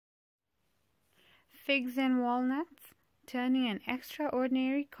figs and walnuts, turning an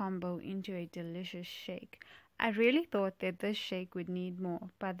extraordinary combo into a delicious shake. I really thought that this shake would need more,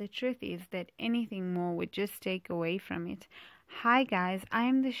 but the truth is that anything more would just take away from it. Hi guys, I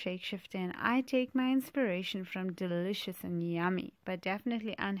am the Shake Shifter and I take my inspiration from delicious and yummy, but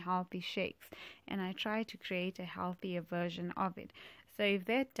definitely unhealthy shakes, and I try to create a healthier version of it. So if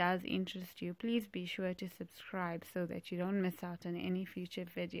that does interest you, please be sure to subscribe so that you don't miss out on any future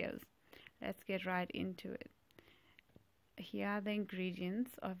videos. Let's get right into it. Here are the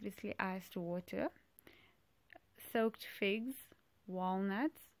ingredients. Obviously iced water, soaked figs,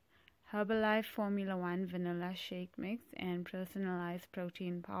 walnuts, Herbalife Formula 1 vanilla shake mix, and personalized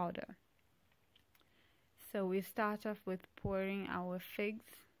protein powder. So we start off with pouring our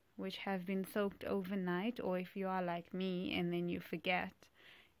figs, which have been soaked overnight, or if you are like me and then you forget,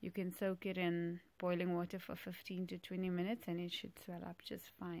 you can soak it in boiling water for 15 to 20 minutes and it should swell up just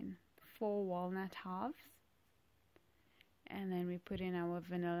fine. 4 walnut halves, and then we put in our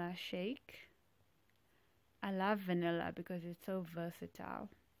vanilla shake. I love vanilla because it's so versatile.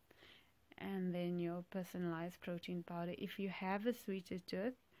 And then your personalized protein powder. If you have a sweeter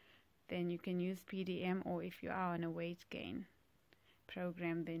tooth, then you can use PDM, or if you are on a weight gain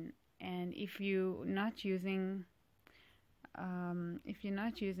program, then. And if you're not using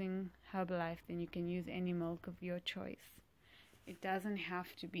Herbalife, then you can use any milk of your choice. It doesn't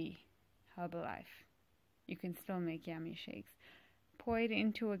have to be Herbalife. You can still make yummy shakes. Pour it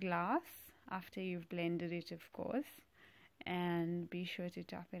into a glass after you've blended it, of course. And be sure to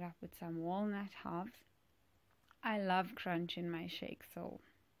top it up with some walnut halves. I love crunch in my shake, so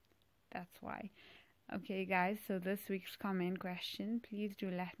that's why. Okay guys, so this week's comment question, please do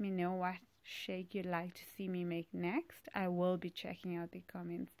let me know what shake you'd like to see me make next. I will be checking out the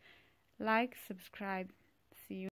comments. Like, subscribe, see you.